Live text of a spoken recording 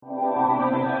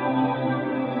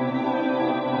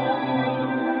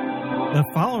The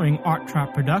following Art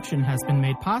Trap production has been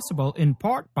made possible in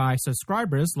part by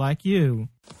subscribers like you.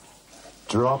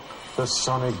 Drop the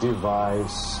sonic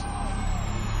device.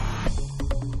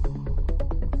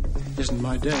 Isn't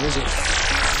my day, is it?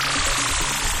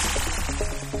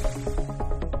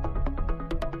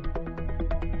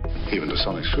 Even the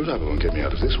sonic screwdriver won't get me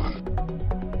out of this one.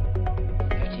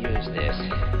 Let's use this.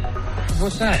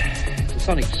 What's that? It's a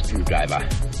sonic screwdriver.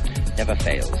 Never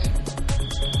fails.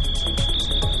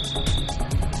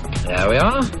 There we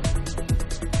are.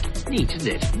 Neat,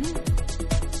 isn't it?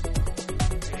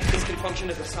 This can function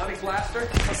as a sonic blaster,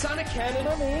 a sonic cannon,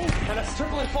 and a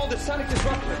triple and folded sonic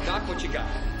disruptor. Doc, what you got?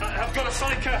 I've got a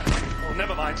sonic... Oh,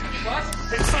 never mind. What?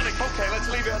 It's sonic. Okay, let's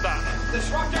leave it at that.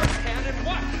 Disruptor, cannon,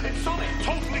 what? It's sonic.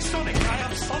 Totally sonic. I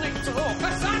am sonic to hook.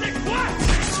 A sonic what?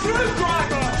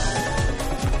 Screwdriver!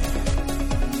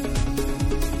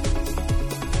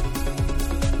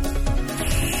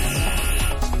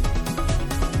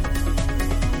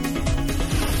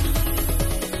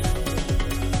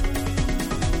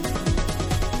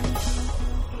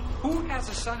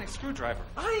 Sonic screwdriver.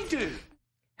 I do.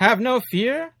 Have no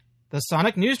fear, the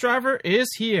Sonic Newsdriver is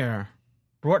here.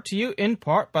 Brought to you in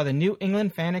part by the New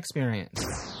England Fan Experience.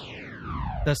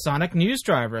 The Sonic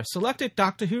Newsdriver, selected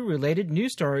Doctor Who related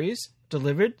news stories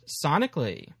delivered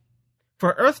sonically.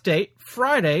 For Earth date,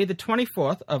 Friday the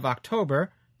 24th of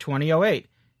October, 2008.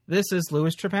 This is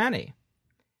Louis Trapani.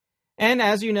 And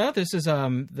as you know, this is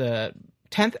the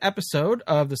 10th episode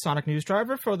of the Sonic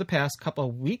Newsdriver. For the past couple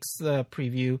of weeks, the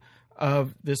preview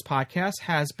of this podcast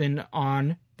has been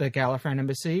on the Gallifreyan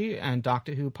Embassy and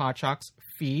Doctor Who Podshock's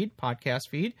podcast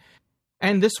feed.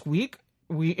 And this week,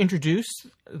 we introduced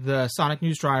the Sonic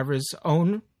Newsdriver's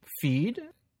own feed.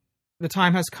 The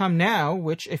time has come now,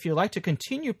 which if you'd like to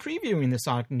continue previewing the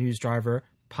Sonic Newsdriver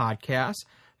podcast,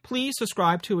 please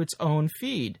subscribe to its own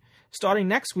feed. Starting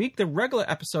next week, the regular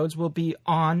episodes will be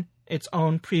on its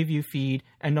own preview feed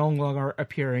and no longer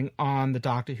appearing on the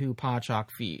Doctor Who Podshock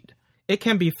feed. It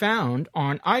can be found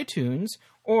on iTunes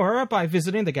or by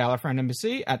visiting the Gallifreyan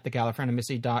Embassy at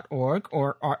thegallifreyanembassy.org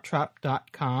or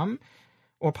arttrap.com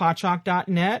or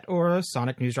podshock.net or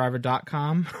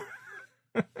sonicnewsdriver.com.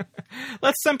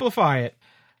 Let's simplify it.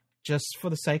 Just for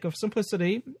the sake of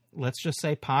simplicity, let's just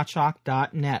say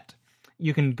podshock.net.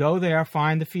 You can go there,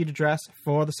 find the feed address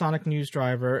for the Sonic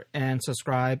Newsdriver, and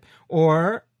subscribe.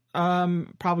 Or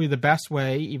probably the best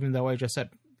way, even though I just said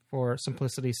for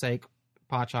simplicity's sake,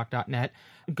 podshock.net,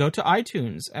 go to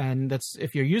iTunes, and that's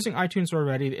if you're using iTunes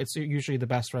already, it's usually the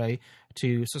best way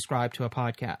to subscribe to a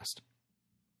podcast.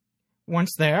 Once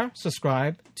there,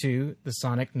 subscribe to the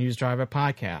Sonic Newsdriver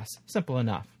podcast. Simple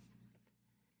enough.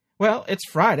 Well, it's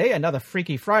Friday, another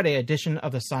Freaky Friday edition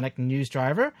of the Sonic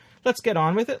Newsdriver. Let's get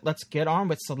on with it. Let's get on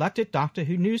with selected Doctor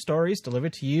Who news stories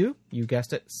delivered to you, you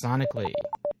guessed it, sonically.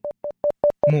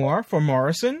 More for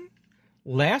Morrison.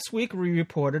 Last week, we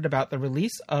reported about the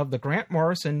release of the Grant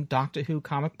Morrison Doctor Who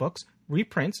comic books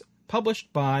reprints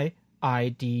published by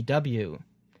IDW.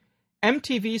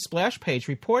 MTV Splash Page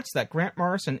reports that Grant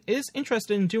Morrison is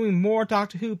interested in doing more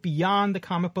Doctor Who beyond the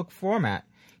comic book format.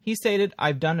 He stated,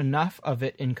 "I've done enough of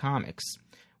it in comics."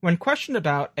 When questioned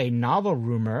about a novel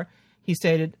rumor, he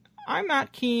stated, "I'm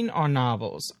not keen on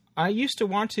novels. I used to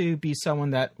want to be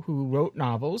someone who wrote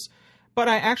novels, but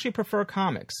I actually prefer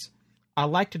comics. I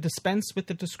like to dispense with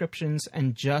the descriptions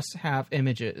and just have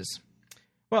images."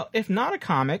 Well, if not a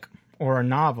comic or a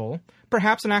novel,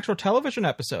 perhaps an actual television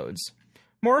episodes.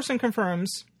 Morrison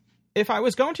confirms, "If I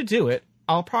was going to do it,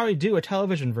 I'll probably do a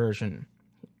television version."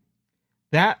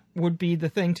 That would be the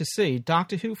thing to see.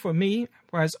 Doctor Who, for me,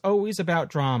 was always about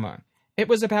drama. It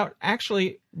was about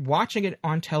actually watching it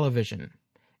on television.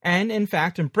 And in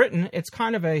fact, in Britain, it's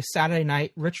kind of a Saturday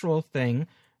night ritual thing,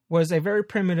 was a very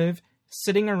primitive,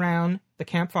 sitting around the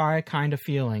campfire kind of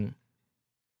feeling.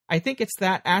 I think it's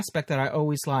that aspect that I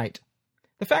always liked.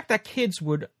 The fact that kids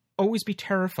would always be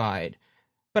terrified,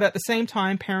 but at the same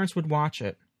time parents would watch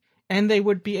it. And they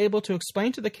would be able to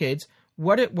explain to the kids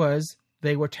what it was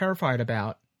they were terrified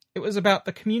about. It was about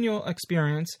the communal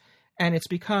experience, and it's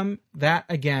become that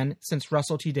again since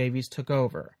Russell T Davies took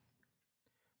over.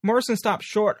 Morrison stopped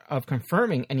short of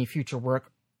confirming any future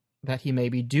work that he may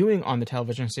be doing on the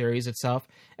television series itself,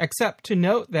 except to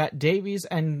note that Davies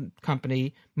and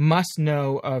company must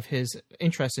know of his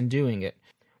interest in doing it.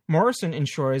 Morrison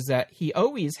ensures that he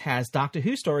always has Doctor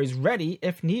Who stories ready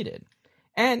if needed.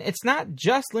 And it's not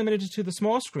just limited to the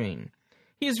small screen.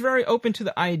 He is very open to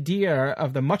the idea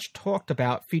of the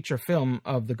much-talked-about feature film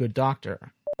of The Good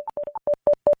Doctor.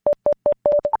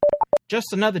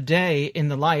 Just another day in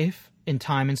the life, in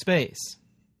time and space.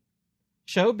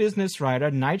 Show business writer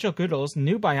Nigel Goodall's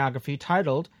new biography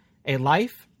titled A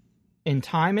Life in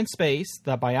Time and Space,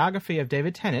 the biography of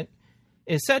David Tennant,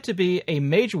 is said to be a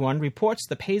major one, reports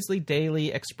the Paisley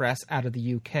Daily Express out of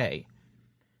the UK.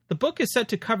 The book is said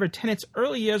to cover Tennant's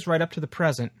early years right up to the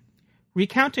present,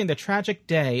 recounting the tragic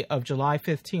day of July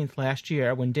 15th last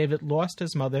year when David lost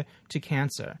his mother to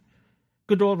cancer.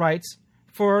 Goodall writes,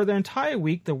 "For the entire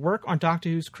week, the work on Doctor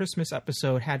Who's Christmas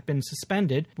episode had been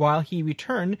suspended while he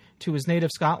returned to his native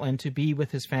Scotland to be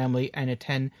with his family and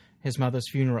attend his mother's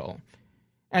funeral.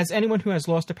 As anyone who has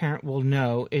lost a parent will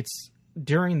know, it's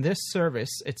during this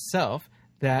service itself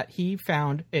that he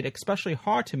found it especially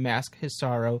hard to mask his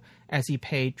sorrow as he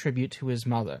paid tribute to his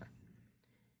mother."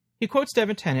 He quotes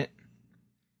David Tennant,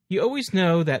 "You always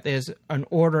know that there's an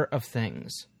order of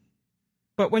things.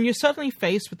 But when you're suddenly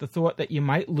faced with the thought that you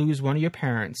might lose one of your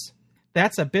parents,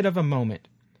 that's a bit of a moment.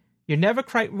 You're never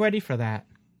quite ready for that.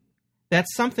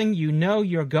 That's something you know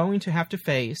you're going to have to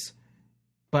face,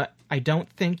 but I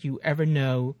don't think you ever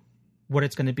know what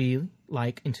it's going to be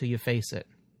like until you face it.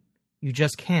 You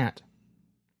just can't."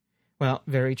 Well,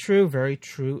 very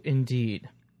true indeed.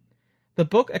 The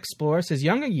book explores his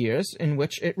younger years, in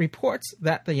which it reports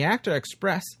that the actor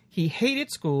expressed he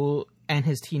hated school and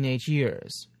his teenage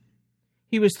years.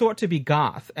 He was thought to be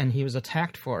goth, and he was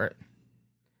attacked for it.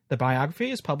 The biography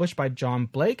is published by John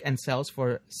Blake and sells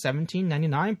for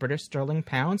 £17.99 British sterling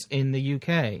pounds in the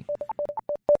UK.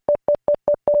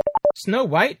 Snow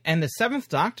White and the Seventh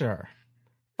Doctor.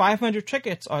 500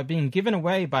 tickets are being given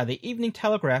away by the Evening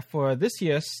Telegraph for this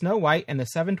year's Snow White and the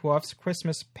Seven Dwarfs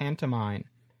Christmas pantomime.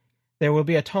 There will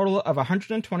be a total of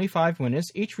 125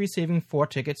 winners, each receiving 4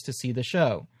 tickets to see the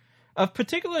show. Of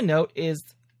particular note is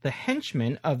the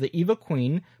henchman of the Evil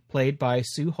Queen, played by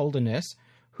Sue Holderness,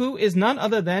 who is none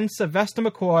other than Sylvester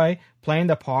McCoy, playing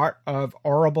the part of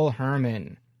Orrible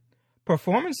Herman.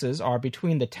 Performances are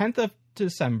between the 10th of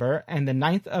December and the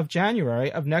 9th of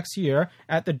January of next year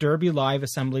at the Derby Live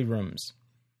Assembly Rooms.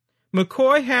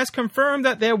 McCoy has confirmed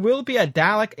that there will be a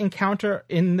Dalek encounter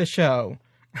in the show.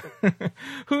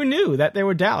 Who knew that there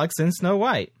were Daleks in Snow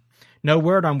White? No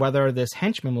word on whether this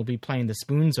henchman will be playing the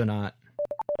spoons or not.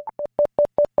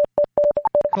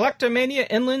 Collectomania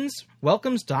Inlands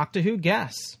welcomes Doctor Who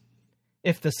guests.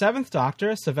 If the Seventh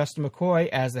Doctor, Sylvester McCoy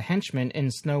as the henchman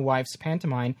in Snow White's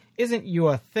pantomime, isn't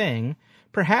your thing,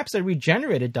 perhaps a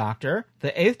regenerated Doctor,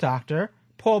 the Eighth Doctor,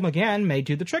 Paul McGann, may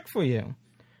do the trick for you.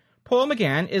 Paul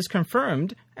McGann is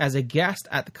confirmed as a guest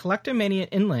at the Collectomania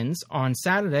Inlands on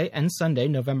Saturday and Sunday,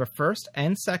 November 1st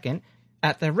and 2nd,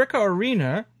 at the Ricoh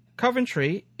Arena,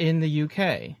 Coventry, in the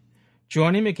UK.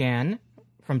 Joining McGann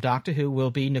from Doctor Who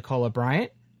will be Nicola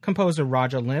Bryant, composer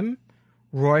Roger Lim,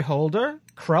 Roy Holder,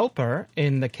 Krelper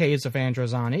in The Caves of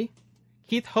Androzani,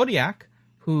 Keith Hodiak,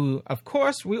 who, of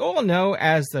course, we all know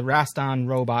as the Rastan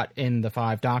robot in The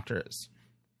Five Doctors.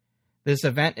 This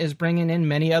event is bringing in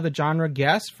many other genre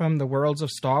guests from the worlds of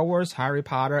Star Wars, Harry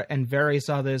Potter, and various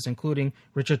others, including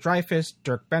Richard Dreyfuss,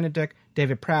 Dirk Benedict,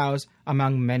 David Prowse,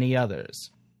 among many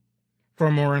others. For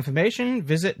more information,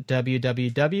 visit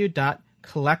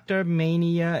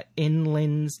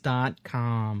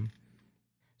www.collectormaniainlands.com.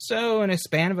 So, in a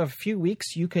span of a few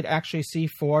weeks, you could actually see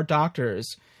 4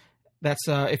 Doctors. That's,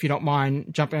 if you don't mind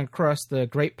jumping across the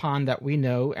great pond that we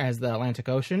know as the Atlantic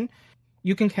Ocean.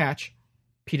 You can catch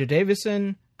Peter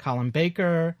Davison, Colin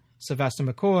Baker, Sylvester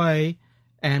McCoy,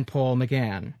 and Paul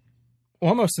McGann.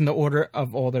 Almost in the order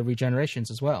of all the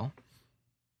regenerations as well.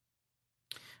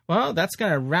 Well, that's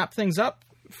going to wrap things up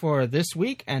for this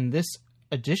week and this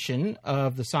edition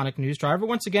of the Sonic Newsdriver.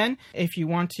 Once again, if you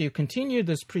want to continue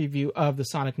this preview of the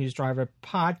Sonic Newsdriver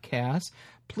podcast,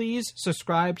 please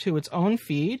subscribe to its own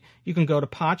feed. You can go to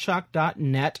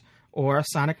podshock.net or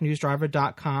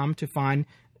sonicnewsdriver.com to find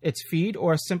its feed,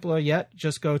 or simpler yet,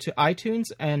 just go to iTunes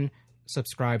and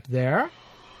subscribe there.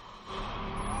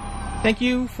 Thank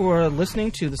you for listening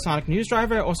to the Sonic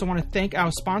Newsdriver. I also want to thank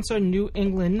our sponsor, New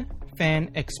England Fan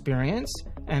Experience,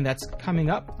 and that's coming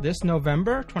up this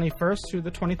November 21st through the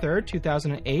 23rd,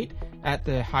 2008, at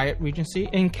the Hyatt Regency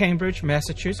in Cambridge,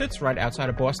 Massachusetts, right outside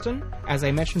of Boston. As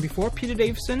I mentioned before, Peter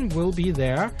Davison will be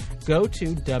there. Go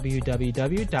to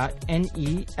www.nefe.us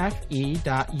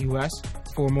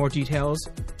for more details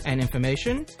and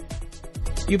information.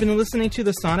 You've been listening to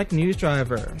the Sonic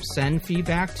Newsdriver. Send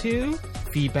feedback to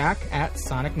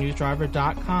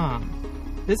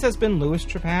feedback@sonicnewsdriver.com. This has been Louis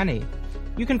Trapani.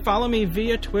 You can follow me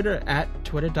via Twitter at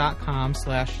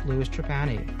twitter.com/Louis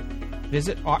Trapani.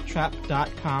 Visit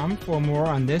arttrap.com for more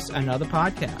on this and other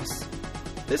podcasts.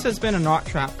 This has been an Art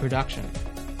Trap production.